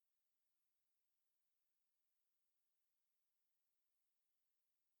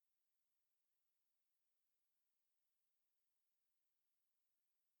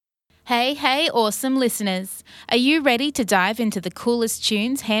Hey, awesome listeners. Are you ready to dive into the coolest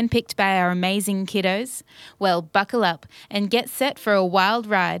tunes handpicked by our amazing kiddos? Well, buckle up and get set for a wild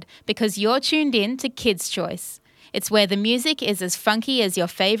ride because you're tuned in to Kids Choice. It's where the music is as funky as your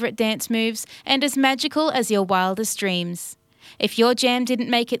favourite dance moves and as magical as your wildest dreams. If your jam didn't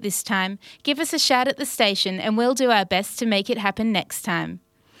make it this time, give us a shout at the station and we'll do our best to make it happen next time.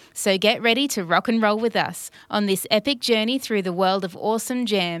 So get ready to rock and roll with us on this epic journey through the world of awesome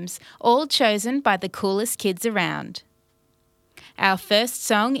jams, all chosen by the coolest kids around. Our first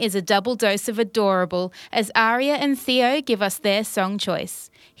song is a double dose of adorable as Aria and Theo give us their song choice.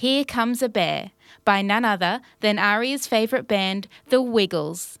 Here Comes a Bear, by none other than Aria's favourite band, The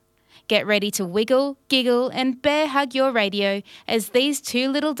Wiggles. Get ready to wiggle, giggle and bear hug your radio as these two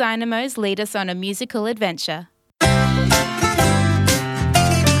little dynamos lead us on a musical adventure.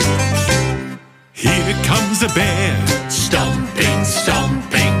 Here comes a bear, stomping,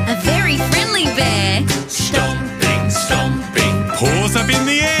 stomping. A very friendly bear, Stomping, stomping. Paws up in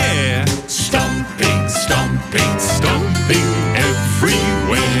the air, stomping, stomping, stomping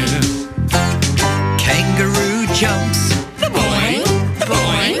everywhere. Kangaroo jumps, boing,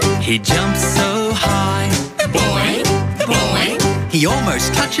 boing, he jumps so high, boing, boing, he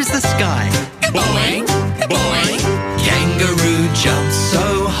almost touches the sky. boing, boing. Kangaroo jumps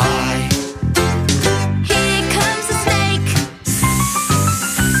so high. Here comes a snake,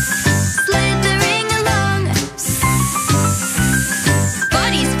 slithering along.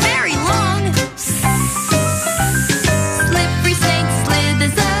 Body's very long, slippery snake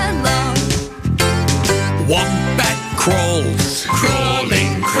slithers along. Wombat crawls,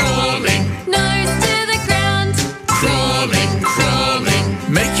 crawling, crawling, Nose to the ground, crawling, crawling,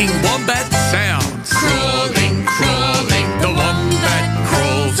 making wombat sounds. Crawling, crawling, the wombat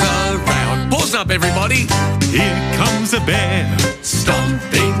crawls around. Paws up, everybody. Here comes a bear,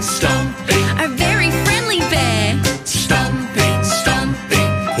 stomping, stomping, a very friendly bear, stomping, stomping.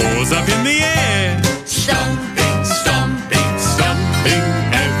 Paws up in the air, stomping, stomping, stomping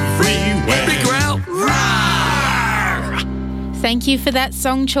everywhere. Big growl, roar! Thank you for that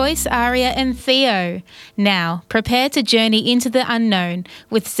song choice, Aria and Theo. Now, prepare to journey into the unknown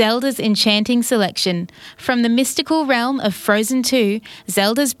with Zelda's enchanting selection. From the mystical realm of Frozen 2,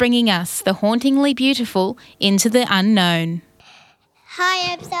 Zelda's bringing us the hauntingly beautiful Into the Unknown.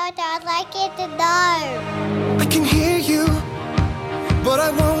 Hi, I'm Zelda. I'd like you to know. I can hear you, but I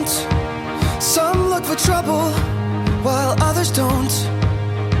won't. Some look for trouble, while others don't.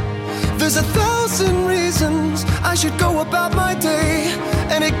 There's 1,000 reasons I should go about my day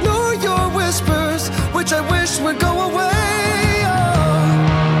and ignore your whispers, which I wish would go away.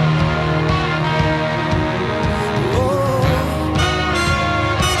 Oh.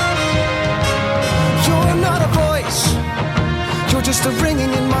 You're not a voice, you're just a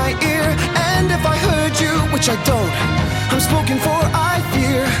ringing in my ear. And if I heard you, which I don't, I'm spoken for, I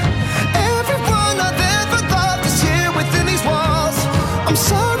fear. Everyone I've ever loved is here within these walls. I'm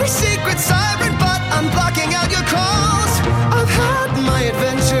sorry, secret siren, but I'm blocking out your calls. I've had my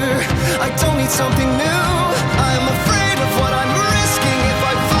adventure, I don't need something new. I'm afraid of what I'm risking if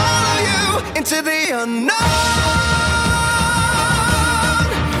I follow you into the unknown.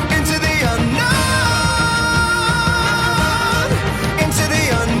 Into the unknown. Into the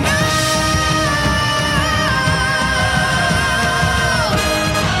unknown.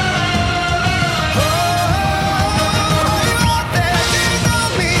 Are you out there? Do you know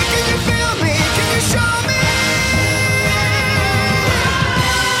me? Can you feel me? Can you show me?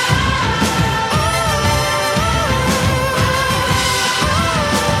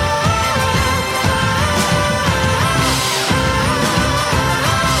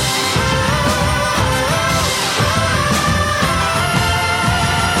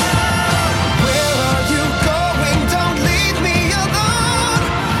 Where are you going? Don't leave me alone.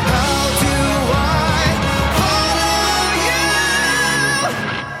 How do I follow you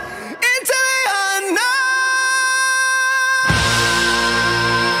into the unknown?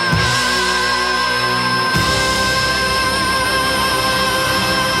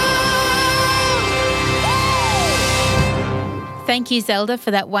 Thank you, Zelda,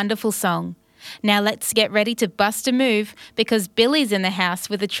 for that wonderful song. Now let's get ready to bust a move because Billy's in the house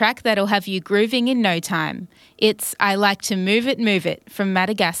with a track that'll have you grooving in no time. It's I Like to Move It from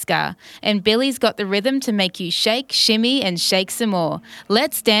Madagascar, and Billy's got the rhythm to make you shake, shimmy and shake some more.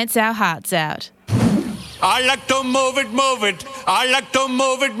 Let's dance our hearts out. I like to move it, move it. I like to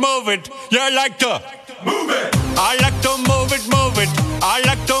move it, move it. You like to move it. I like to move it, move it. I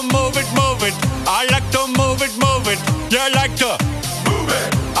like to move it, move it. I like to move it, move it. You like to move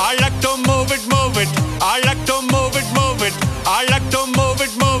it. I like to move it, move it. I like to move it, move it. I like to move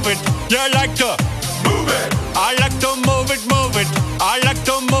it, move it. I like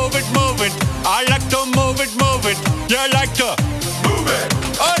to move it, move it. I like to move it, move it. You like to move it.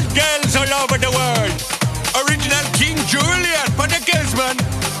 All girls all over the world. Original King Julian for the girls, man.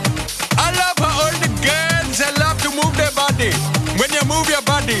 I love how all the girls they love to move their body. When you move your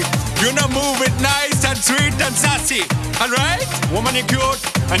body, you know move it nice and sweet and sassy. Alright? Woman, you cute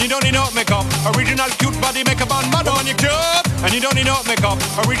and you don't need no makeup. Original cute body makeup on mother. Woman, you cute and you don't need no makeup.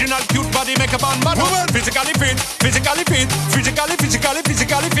 Original cute body makeup on mother. Woman, physically fit, physically fit, physically fit.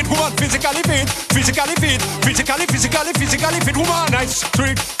 Woman, physically fit, physically fit, physically fit. Woman, nice,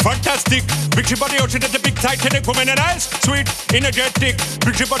 sweet, fantastic. Big she body ocean at the big Titanic. Woman, nice, sweet, energetic.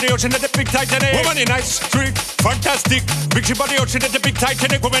 Big she body ocean at the big Titanic. Woman, nice, sweet, fantastic. Big she body ocean at the big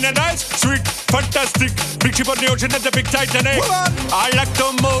Titanic. Woman, nice, sweet, fantastic. Big she body ocean at the big Titanic. Woman, I like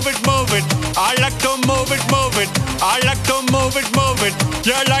to move it, move it. I like to move it, move it. I like to move it, move it.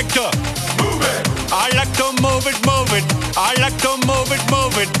 You like to move it. I like to move it, move it. I like to move it,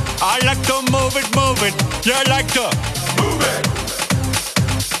 move it. I like to move it, move it. You like to move it.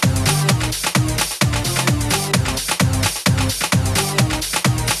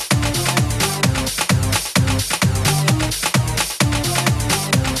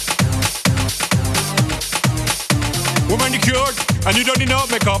 Woman, you cute, and you don't need no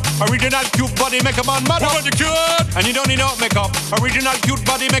makeup. Original cute body makeup on mother. Woman, you cute, and you don't need no makeup. Original cute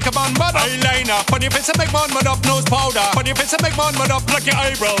body makeup on mother. Eyeliner, on your face and make man mud up. Nose powder, on your face and make man mud up. Pluck your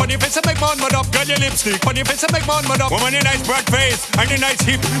eyebrow, on your face and make man mud up. Girl, your lipstick, on your face and make man mud up. Woman, your nice broad face and your nice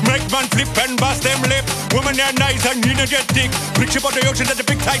hip, make man flip and bust them lip. Woman, you're nice and energetic. Big ship on the ocean at the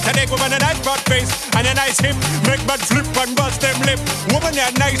big Titanic. Woman, a nice broad face and a nice hip, make man flip and bust them lip. Woman, you're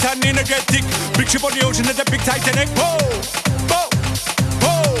nice and energetic. Big ship on the ocean at the big Titanic. Whoa.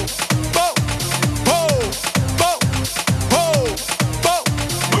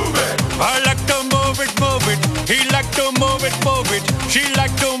 I like to move it, move it. He like to move it, move it. She like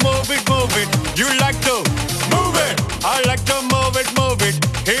to move it, move it. You like to move it. I like to move it, move it.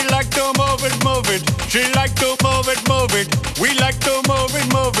 He like to move it, move it. She like to move it, move it. We like to move it,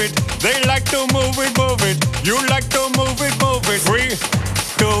 move it. They like to move it, move it. You like to move it, move it. 3,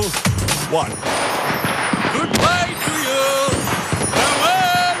 2, 1. Goodbye to you.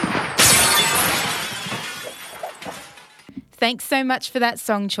 Thanks so much for that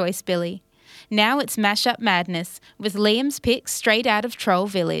song choice, Billy. Now it's Mashup Madness with Liam's pick straight out of Troll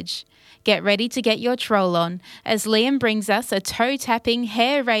Village. Get ready to get your troll on as Liam brings us a toe-tapping,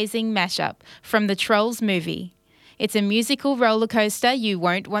 hair-raising mashup from the Trolls movie. It's a musical roller coaster you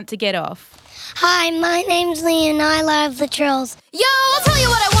won't want to get off. Hi, my name's Lee and I love the Trolls. Yo, I'll tell you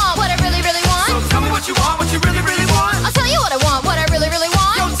what I want, what I really, really want. So tell me what you want, what you really, really want. I'll tell you what I want, what I really, really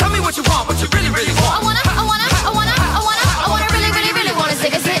want. Yo, tell me what you want, what you really, really want. I wanna really, really, really wanna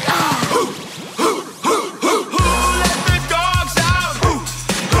sing a sit.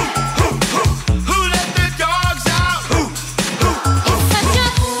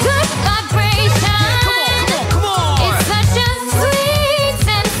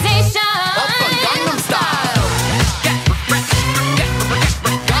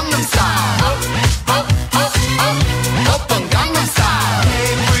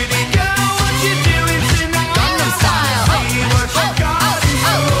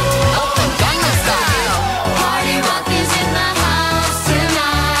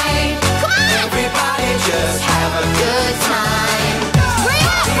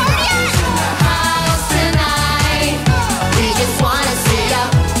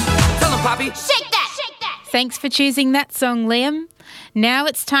 Thanks for choosing that song, Liam. Now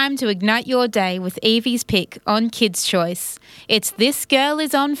it's time to ignite your day with Evie's pick on Kids' Choice. It's This Girl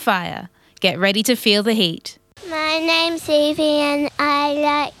Is On Fire. Get ready to feel the heat. My name's Evie and I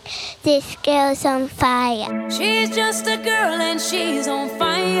like This Girl's on Fire. She's just a girl and she's on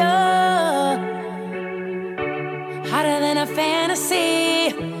fire. Hotter than a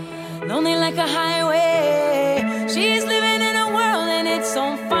fantasy, lonely like a highway. She's living in a world and it's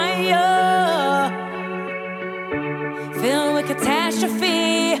on fire, filled with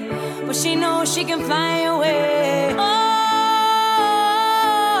catastrophe, but she knows she can fly away. Oh,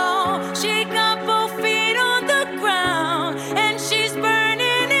 she got both feet on the ground and she's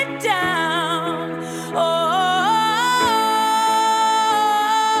burning it down. Oh,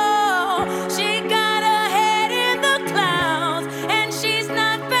 she got her head in the clouds and she's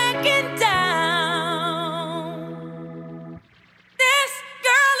not backing down. This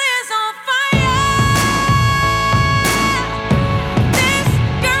girl is on fire. This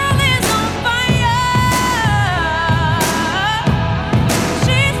girl is on fire.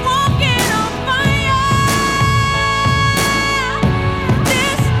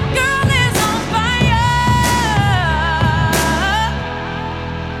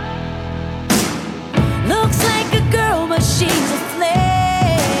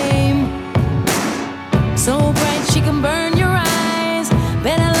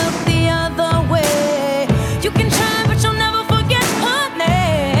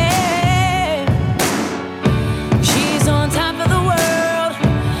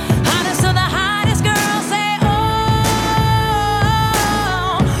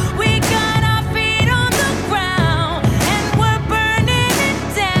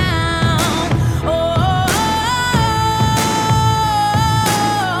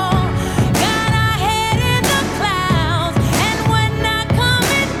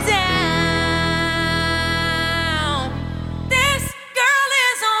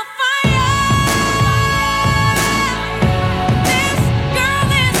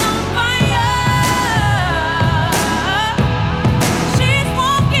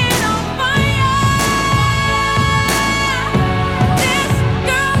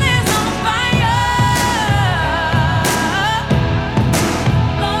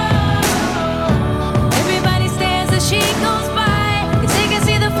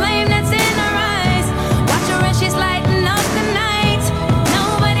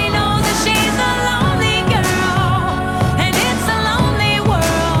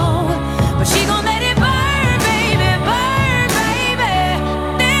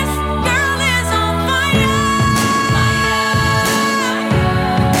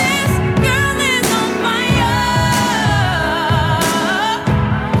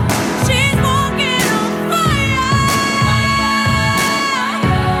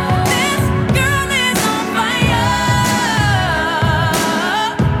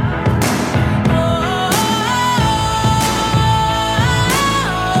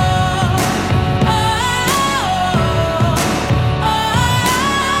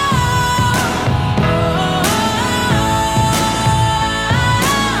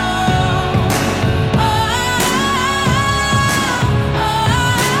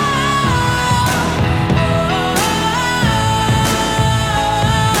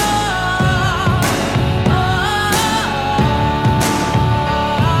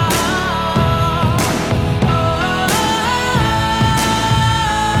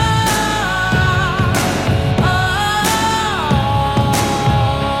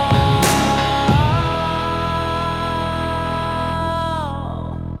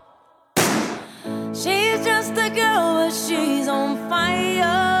 just a girl, but she's on fire.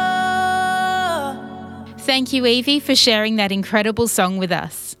 Thank you, Evie, for sharing that incredible song with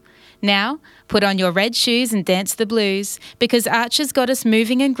us. Now, put on your red shoes and dance the blues, because Archer's got us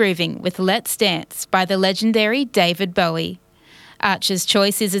moving and grooving with Let's Dance by the legendary David Bowie. Archer's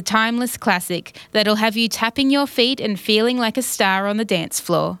Choice is a timeless classic that'll have you tapping your feet and feeling like a star on the dance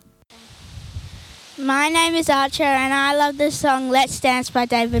floor. My name is Archer and I love the song Let's Dance by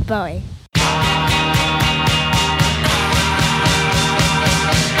David Bowie.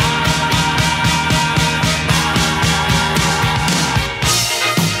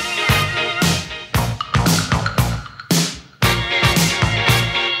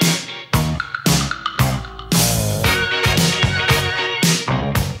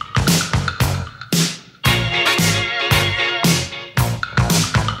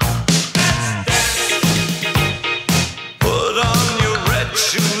 Put on your red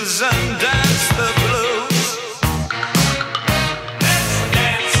shoes and dance the blues. Let's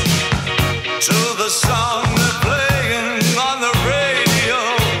dance to the song they're playing on the radio.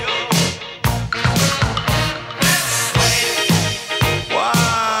 Let's sway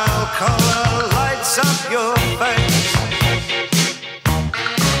while color lights up your face.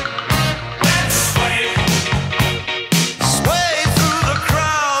 Let's sway through the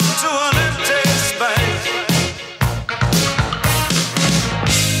crowd to an empty space.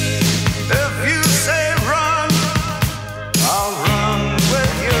 If you say run, I'll run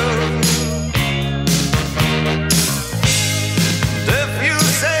with you. If you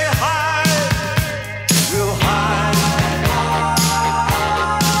say hide, we'll hide.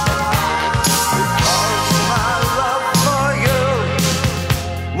 Because my love for you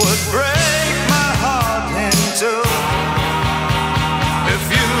would break my heart in two. If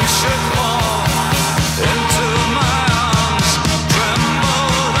you should fall into my arms,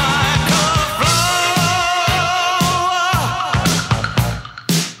 tremble like a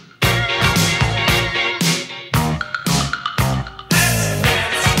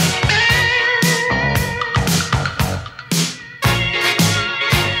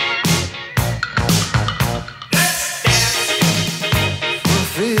for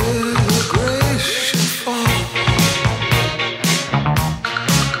fear your grace should fall.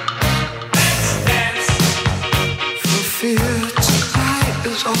 For fear tonight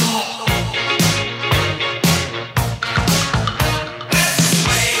is all.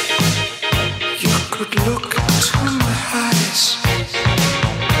 You could look into my eyes.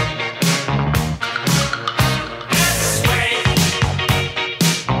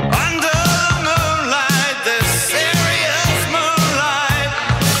 Under the moonlight, this serious moonlight.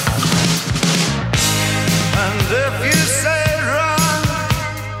 And if you say run,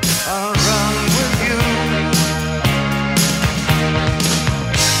 I'll run with you.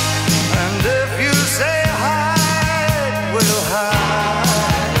 And if you say hide, we'll hide.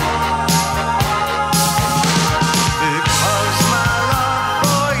 Because my love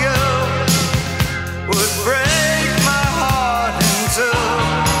for you would break my heart in two.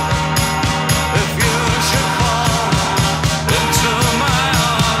 If you should fall into my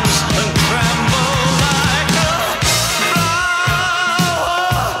arms and tremble like a flower.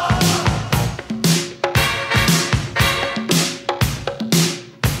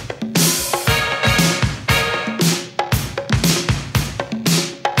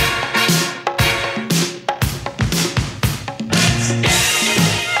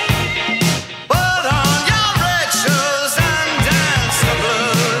 Put on your red shoes and dance the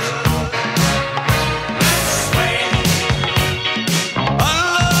blues.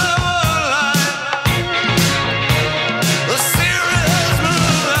 Under the moonlight, the serious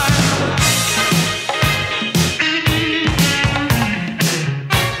moonlight.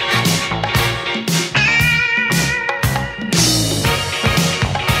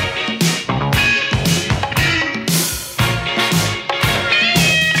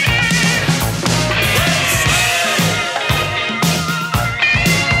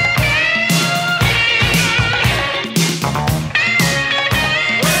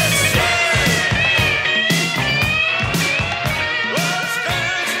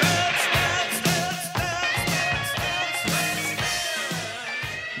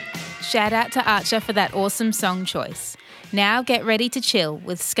 Shout out to Archer for that awesome song choice. Now get ready to chill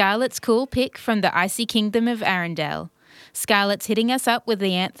with Scarlett's cool pick from the icy kingdom of Arendelle. Scarlett's hitting us up with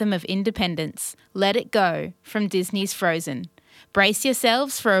the anthem of independence, Let It Go, from Disney's Frozen. Brace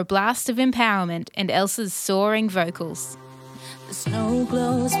yourselves for a blast of empowerment and Elsa's soaring vocals. The snow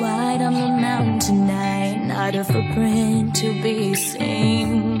glows white on the mountain tonight, not a footprint to be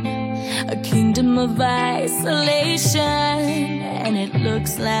seen. a kingdom of isolation, and it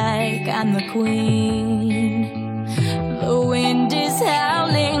looks like I'm the queen. The wind is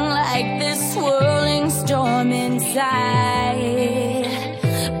howling like this swirling storm inside.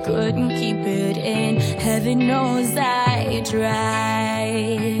 Couldn't keep it in, heaven knows I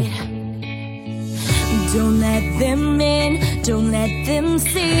tried. Don't let them in, don't let them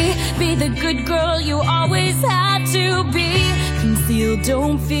see. Be the good girl you always had to be. Conceal,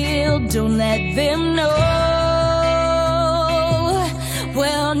 don't feel, don't let them know.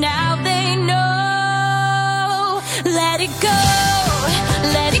 Well, now they know. Let it go,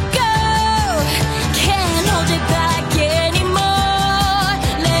 let it go. Can't hold it back anymore.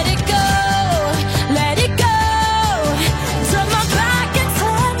 Let it go, let it go. Turn my back and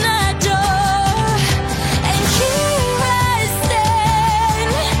slam the door. And here I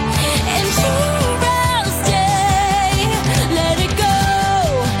stand, and here I'll stay. Let it go,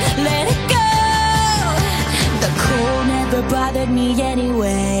 let it go. The cold never bothered me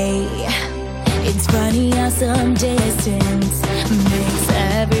anyway. It's funny how some distance makes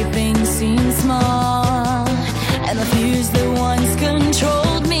everything seem small, and the fears that once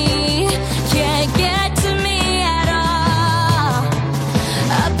controlled me can't get to me at all.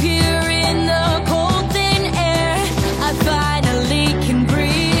 Up here in the cold thin air, I finally can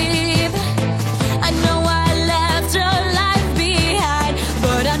breathe. I know I left a life behind,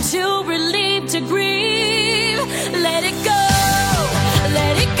 but I'm too relieved to grieve. Let it go,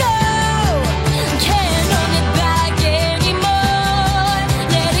 let it go. Can't hold it back anymore.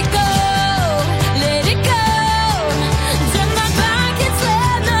 Let it go, let it go. Turn my back and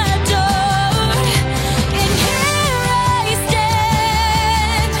slam the door. And here I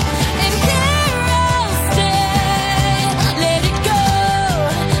stand, and here I'll stay. Let it go,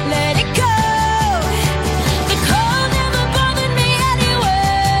 let it go. The cold never bothered me anyway.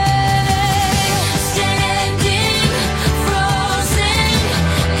 Standing frozen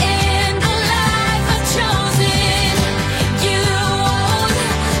in the life I've chosen. You won't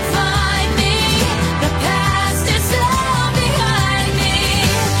find me. The past is all behind me,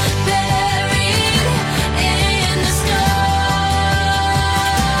 buried in the snow.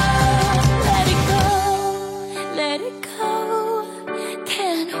 Let it go, let it go.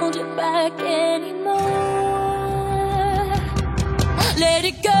 Can't hold it back anymore. Let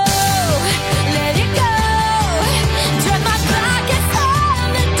it go, let it go. Turn my back and slam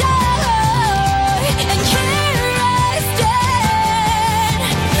the door. And here I stand,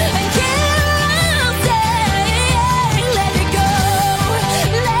 and here I'll stay. Let it go,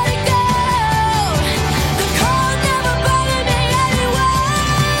 let it go. The cold never bothered me anyway.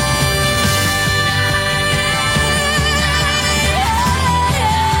 Let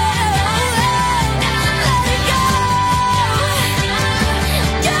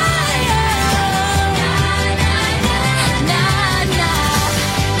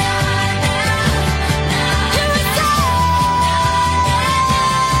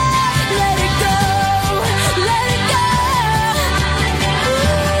it go.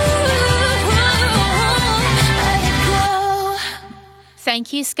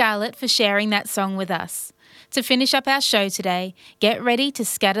 Thank you, Scarlett, for sharing that song with us. To finish up our show today, get ready to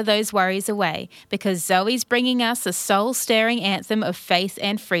scatter those worries away because Zoe's bringing us a soul-stirring anthem of faith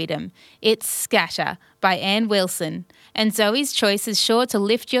and freedom. It's Scatter by Ann Wilson, and Zoe's choice is sure to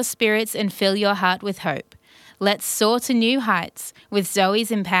lift your spirits and fill your heart with hope. Let's soar to new heights with Zoe's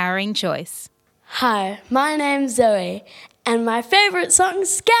empowering choice. Hi, my name's Zoe, and my favorite song's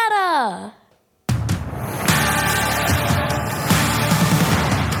Scatter!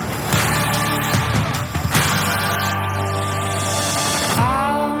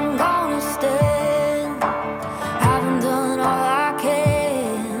 I'm gonna stand. Haven't done all I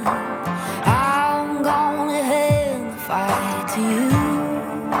can. I'm gonna hand the fight to you.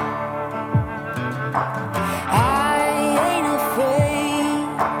 I ain't afraid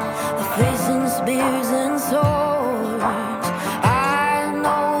of facing spears and swords. I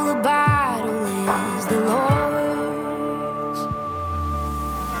know the battle is the Lord's.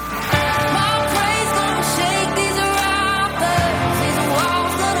 My praise gonna shake these rafters. These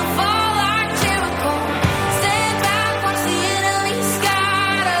walls gonna fall like Jericho. Stand back, watch the enemy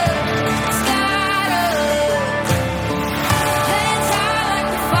scatter, scatter. Hands high like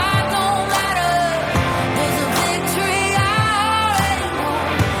the fight don't matter. There's a victory I already know.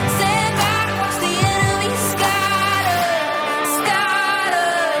 Stand back, watch the enemy scatter,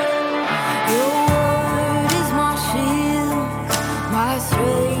 scatter. Your word is my shield, my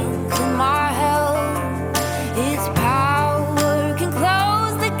strength and my help. Its power can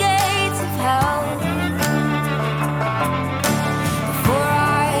close the gates of hell. Before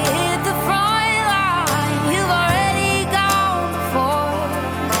I hit the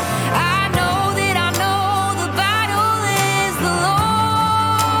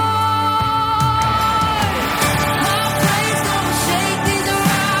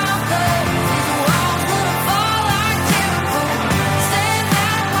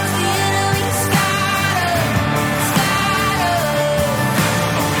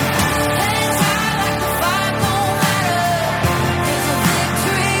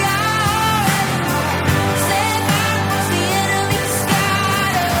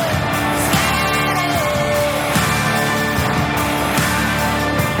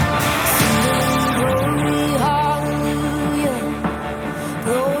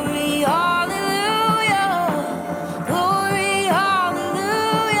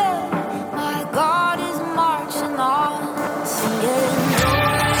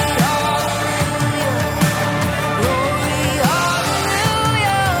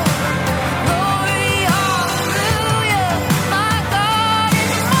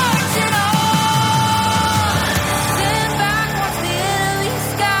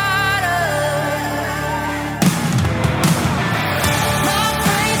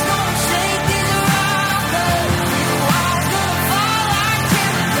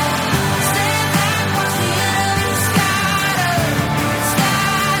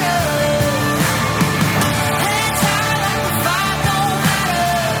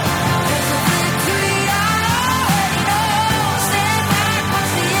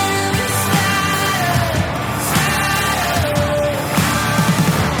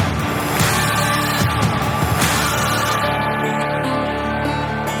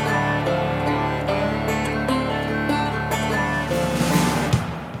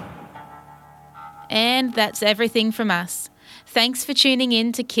And that's everything from us. Thanks for tuning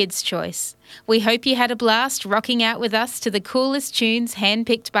in to Kids Choice. We hope you had a blast rocking out with us to the coolest tunes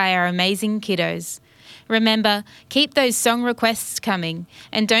handpicked by our amazing kiddos. Remember, keep those song requests coming,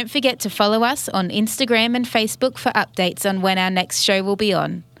 and don't forget to follow us on Instagram and Facebook for updates on when our next show will be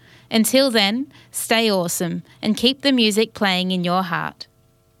on. Until then, stay awesome and keep the music playing in your heart.